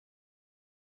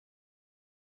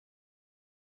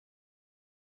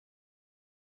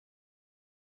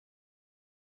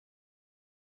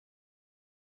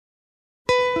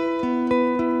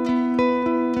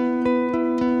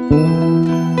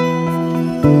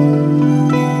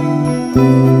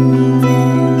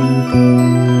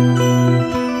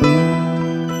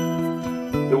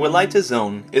Wolayita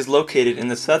Zone is located in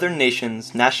the Southern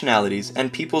Nations, Nationalities,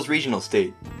 and Peoples Regional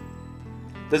State.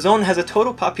 The zone has a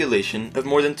total population of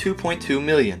more than 2.2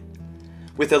 million,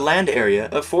 with a land area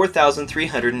of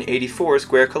 4,384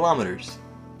 square kilometers.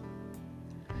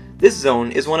 This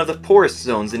zone is one of the poorest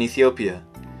zones in Ethiopia,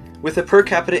 with a per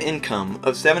capita income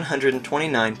of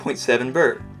 729.7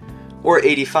 birr, or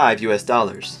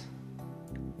 $85.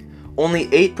 Only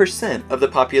 8% of the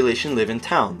population live in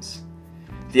towns.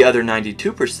 The other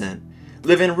 92%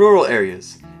 live in rural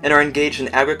areas and are engaged in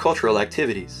agricultural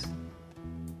activities.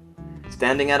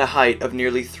 Standing at a height of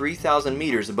nearly 3,000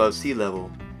 meters above sea level,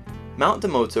 Mount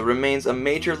Damota remains a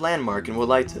major landmark in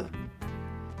Wolayita.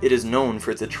 It is known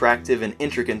for its attractive and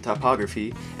intricate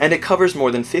topography, and it covers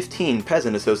more than 15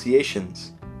 peasant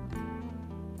associations.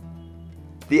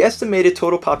 The estimated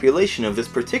total population of this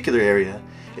particular area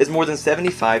is more than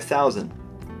 75,000,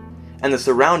 and the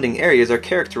surrounding areas are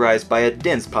characterized by a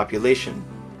dense population.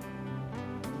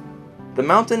 The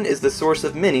mountain is the source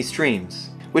of many streams,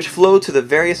 which flow to the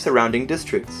various surrounding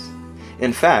districts.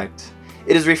 In fact,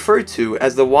 it is referred to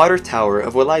as the Water Tower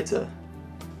of Wolayita.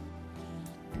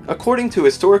 According to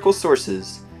historical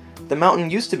sources, the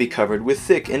mountain used to be covered with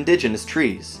thick indigenous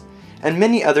trees, and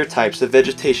many other types of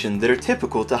vegetation that are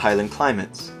typical to highland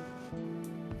climates.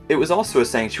 It was also a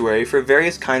sanctuary for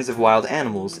various kinds of wild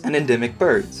animals and endemic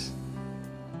birds.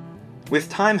 With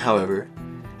time, however,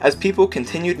 as people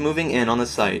continued moving in on the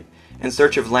site in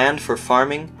search of land for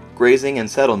farming, grazing, and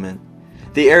settlement,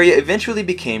 the area eventually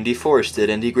became deforested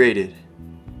and degraded.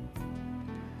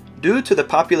 Due to the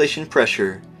population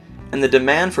pressure and the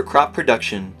demand for crop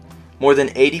production, more than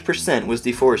 80% was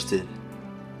deforested.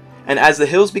 And as the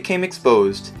hills became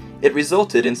exposed, it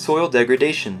resulted in soil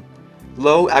degradation,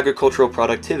 low agricultural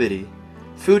productivity,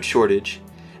 food shortage,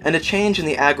 and a change in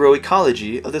the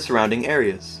agroecology of the surrounding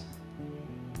areas.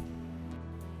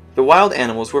 The wild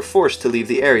animals were forced to leave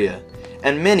the area,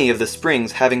 and many of the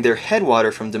springs having their headwater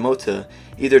from Damota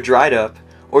either dried up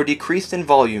or decreased in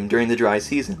volume during the dry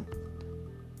season.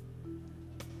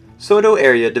 Sodo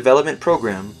Area Development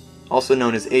Program, also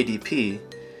known as ADP,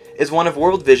 is one of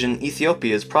World Vision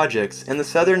Ethiopia's projects in the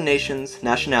Southern Nations,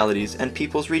 Nationalities, and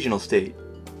Peoples Regional State.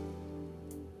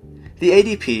 The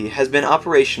ADP has been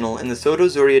operational in the Sodo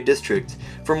Zuria district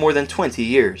for more than 20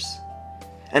 years,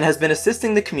 and has been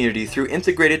assisting the community through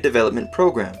integrated development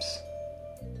programs.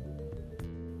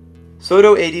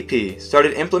 Sodo ADP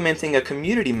started implementing a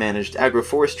community-managed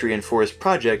agroforestry and forest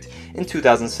project in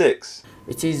 2006.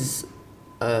 It is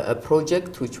a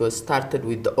project which was started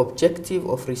with the objective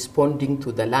of responding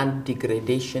to the land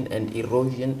degradation and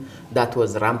erosion that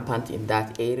was rampant in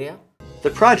that area. The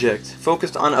project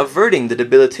focused on averting the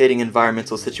debilitating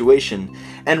environmental situation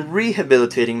and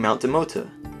rehabilitating Mount Damota.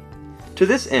 To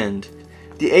this end,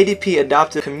 the ADP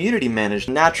adopted community-managed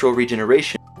natural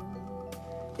regeneration.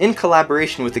 In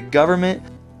collaboration with the government,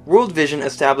 World Vision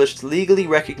established legally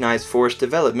recognized forest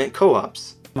development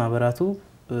co-ops.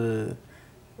 The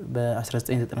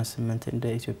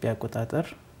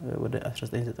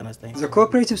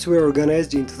cooperatives were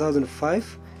organized in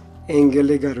 2005 and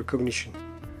got recognition.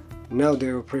 Now they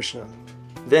are operational.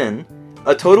 Then,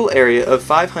 a total area of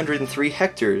 503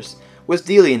 hectares was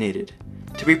delineated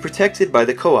to be protected by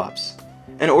the co-ops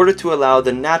in order to allow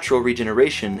the natural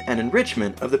regeneration and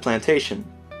enrichment of the plantation.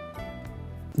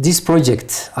 This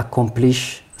project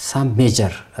accomplished some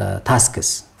major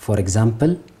tasks. For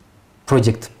example,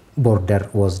 project border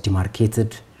was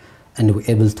demarcated and we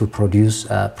were able to produce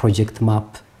a project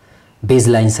map.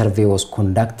 Baseline survey was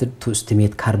conducted to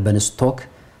estimate carbon stock,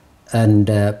 and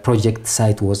project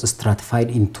site was stratified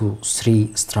into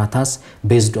 3 stratas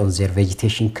based on their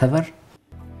vegetation cover.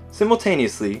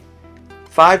 Simultaneously,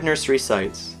 5 nursery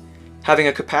sites, having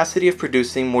a capacity of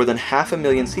producing more than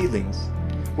 500,000 seedlings,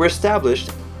 were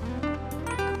established.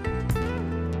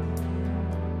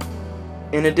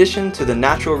 In addition to the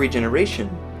natural regeneration,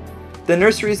 the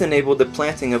nurseries enabled the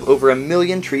planting of over 1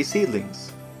 million tree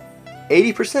seedlings,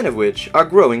 80% of which are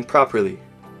growing properly.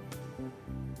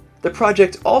 The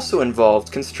project also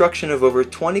involved construction of over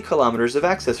 20 kilometers of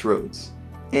access roads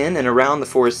in and around the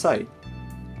forest site.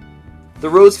 The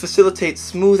roads facilitate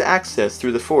smooth access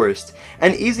through the forest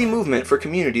and easy movement for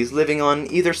communities living on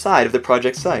either side of the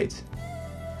project site.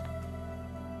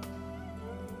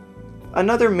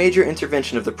 Another major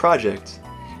intervention of the project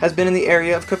has been in the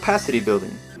area of capacity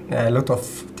building. A lot of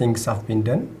things have been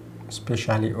done,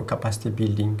 especially on capacity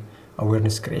building,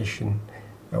 awareness creation,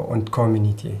 on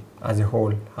community as a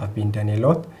whole have been done a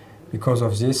lot. Because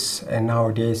of this, and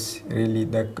nowadays really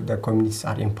the communities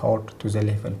are empowered to the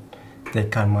level they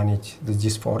can manage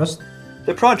this forest.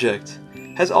 The project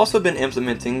has also been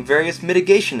implementing various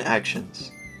mitigation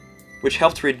actions. which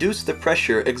helped reduce the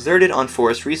pressure exerted on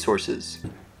forest resources.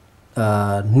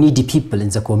 Needy people in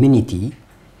the community,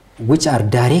 which are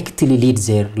directly lead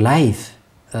their life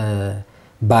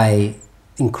by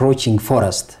encroaching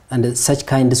forest, and such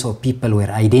kinds of people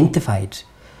were identified,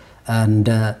 and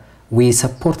we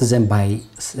support them by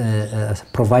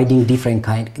providing different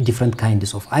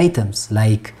kinds of items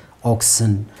like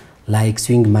oxen, like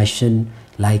sewing machine,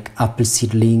 like apple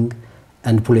seedling,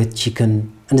 and pullet chicken,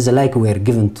 and the like were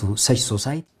given to such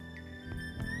society.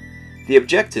 The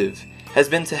objective has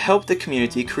been to help the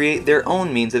community create their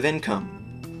own means of income,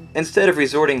 instead of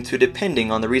resorting to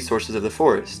depending on the resources of the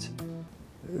forest.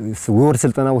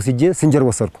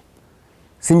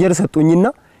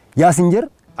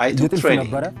 I took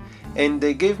training and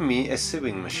they gave me a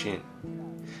sewing machine.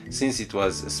 Since it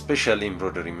was a special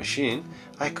embroidery machine,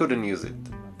 I couldn't use it.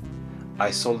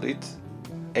 I sold it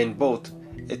and bought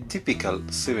a typical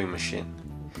sewing machine.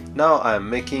 Now I am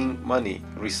making money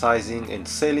resizing and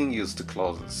selling used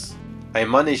clothes. I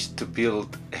managed to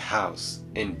build a house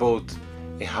and bought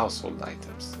household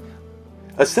items.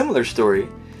 A similar story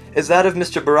is that of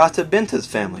Mr. Barata Binta's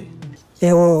family.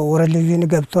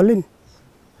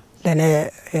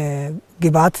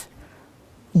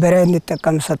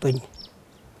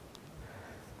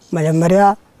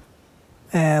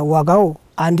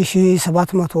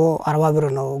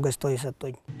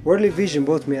 Worldly Vision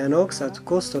bought me an ox at a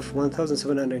cost of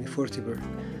 1,740 birr.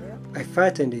 I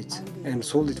fattened it and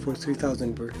sold it for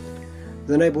 3,000 birr.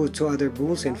 Then I bought 2 other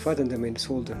bulls and fattened them and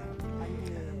sold them.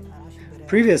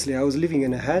 Previously I was living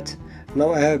in a hut,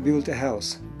 now I have built a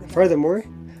house. Furthermore,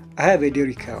 I have a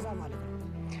dairy cow,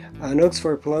 an ox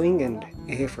for plowing and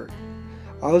a heifer.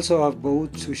 I also have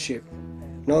bought 2 sheep,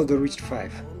 now they reached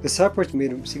 5. The support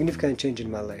made a significant change in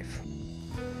my life.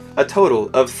 A total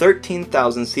of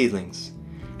 13,000 seedlings,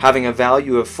 having a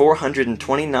value of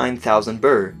 429,000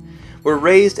 birr, were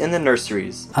raised in the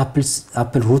nurseries.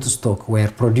 Apple rootstock were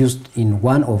produced in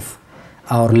one of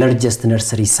our largest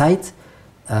nursery sites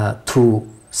to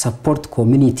support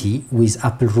community with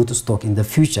apple rootstock in the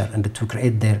future and to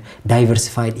create their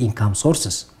diversified income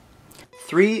sources.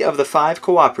 3 of the 5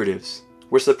 cooperatives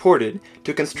were supported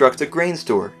to construct a grain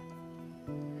store.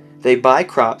 They buy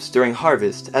crops during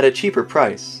harvest at a cheaper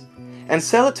price and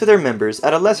sell it to their members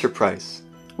at a lesser price,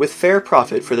 with fair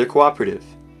profit for their cooperative.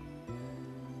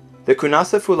 The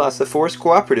Kunasa Fulasa Forest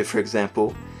Cooperative, for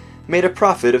example, made a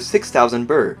profit of 6,000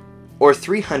 birr, or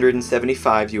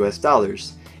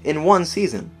 $375 in one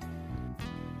season.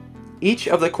 Each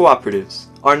of the cooperatives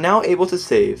are now able to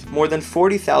save more than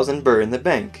 40,000 birr in the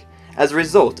bank as a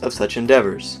result of such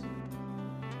endeavors.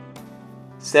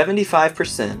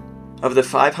 75% of the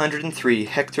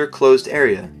 503-hectare closed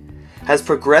area has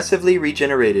progressively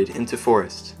regenerated into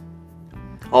forest.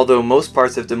 Although most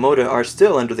parts of Damota are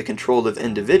still under the control of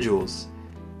individuals,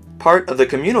 part of the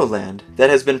communal land that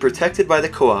has been protected by the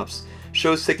co-ops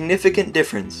shows significant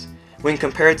difference when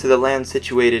compared to the land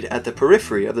situated at the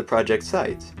periphery of the project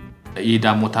site.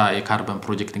 የዳሞታ የካርበን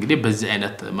ፕሮጀክት እንግዲህ በዚህ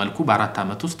አይነት መልኩ በአራት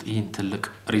አመት ውስጥ ይህን ትልቅ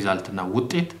ሪዛልትና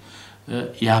ውጤት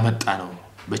ያመጣ ነው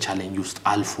በቻሌንጅ ውስጥ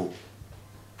አልፎ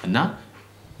እና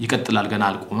ይቀጥላል ገና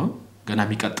አልቆመም ገና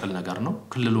የሚቀጥል ነገር ነው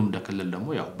ክልሉም ደክልል ደግሞ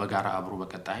ያው በጋራ አብሮ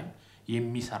በቀጣይም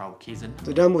የሚሰራው ኬዝን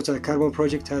The Damota carbon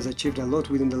project has achieved a lot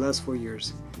within the last 4 years.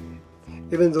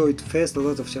 Even though it faced a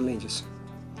lot of challenges,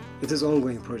 it is an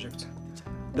ongoing project.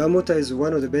 Damota is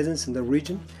one of the basins in the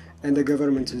region and the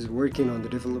government is working on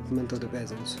the development of the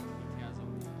basins.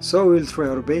 So we will try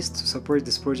our best to support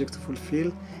this project to fulfill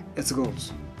its goals.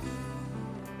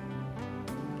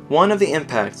 One of the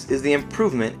impacts is the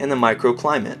improvement in the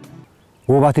microclimate.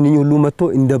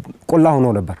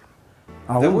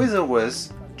 The weather was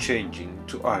changing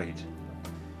to arid.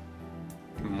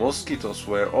 Mosquitoes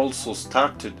were also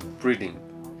started breeding,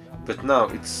 but now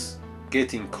it's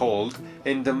getting cold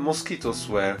and the mosquitoes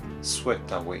were swept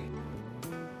away.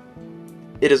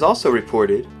 It is also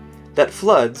reported that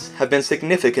floods have been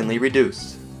significantly reduced.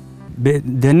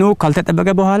 ደኑ ካልተጠበቀ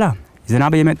በኋላ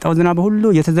ዝናብ የመጣው ዝናብ ሁሉ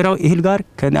የተዘራው እህል ጋር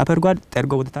ከአፈር ጋር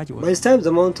ጠርጎ ወደታች ይወጣል. By the time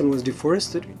the mountain was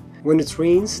deforested, when it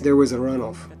rains there was a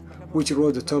runoff, which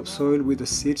eroded the topsoil with the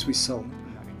seeds we sow.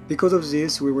 Because of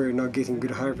this, we were not getting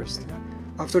good harvest.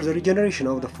 After the regeneration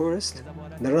of the forest,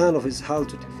 the runoff is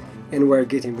halted, and we are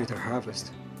getting better harvest.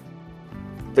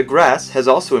 The grass has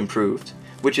also improved,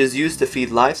 which is used to feed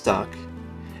livestock,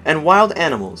 and wild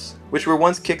animals, which were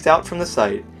once kicked out from the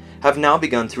site, have now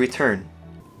begun to return.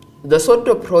 The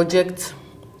Sodo project,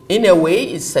 in a way,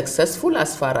 is successful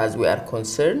as far as we are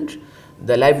concerned.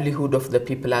 The livelihood of the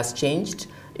people has changed.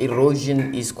 Erosion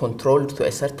is controlled to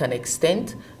a certain extent,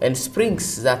 and springs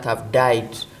that have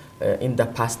died in the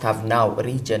past have now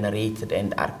regenerated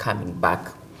and are coming back.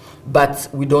 But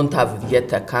we don't have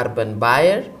yet a carbon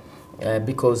buyer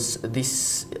because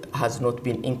this has not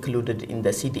been included in the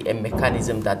CDM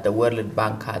mechanism that the World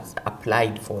Bank has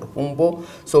applied for Humbo.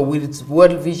 So with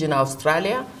World Vision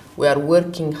Australia, we are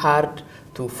working hard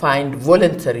to find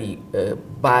voluntary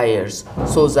buyers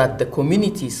so that the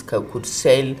communities could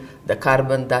sell the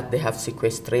carbon that they have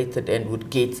sequestrated and would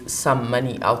get some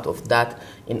money out of that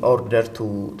in order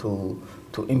to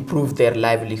improve their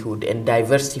livelihood and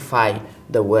diversify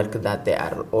the work that they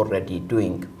are already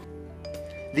doing.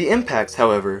 The impacts,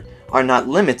 however, are not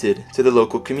limited to the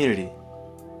local community.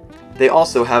 They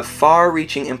also have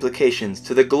far-reaching implications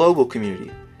to the global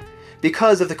community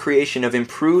because of the creation of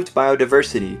improved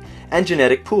biodiversity and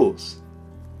genetic pools.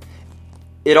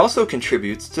 It also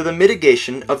contributes to the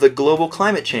mitigation of the global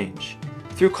climate change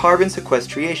through carbon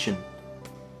sequestration.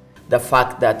 The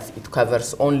fact that it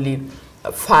covers only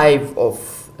 5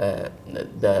 of the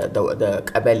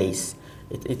Qabalais,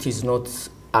 it is not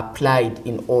applied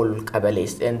in all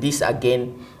Qabalais, and this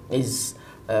again is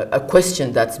a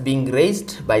question that's being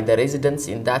raised by the residents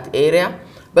in that area,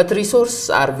 but resources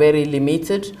are very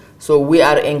limited, so we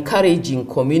are encouraging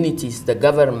communities, the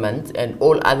government and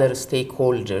all other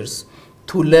stakeholders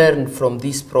to learn from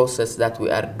this process that we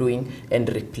are doing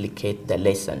and replicate the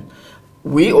lesson.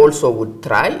 We also would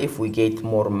try, if we get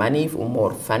more money or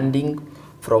more funding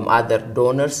from other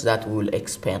donors, that we will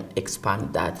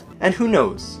expand that. And who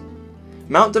knows?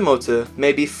 Mount Damota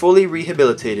may be fully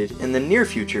rehabilitated in the near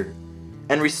future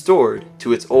and restored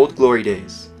to its old glory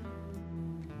days.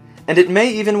 And it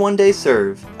may even one day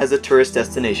serve as a tourist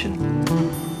destination.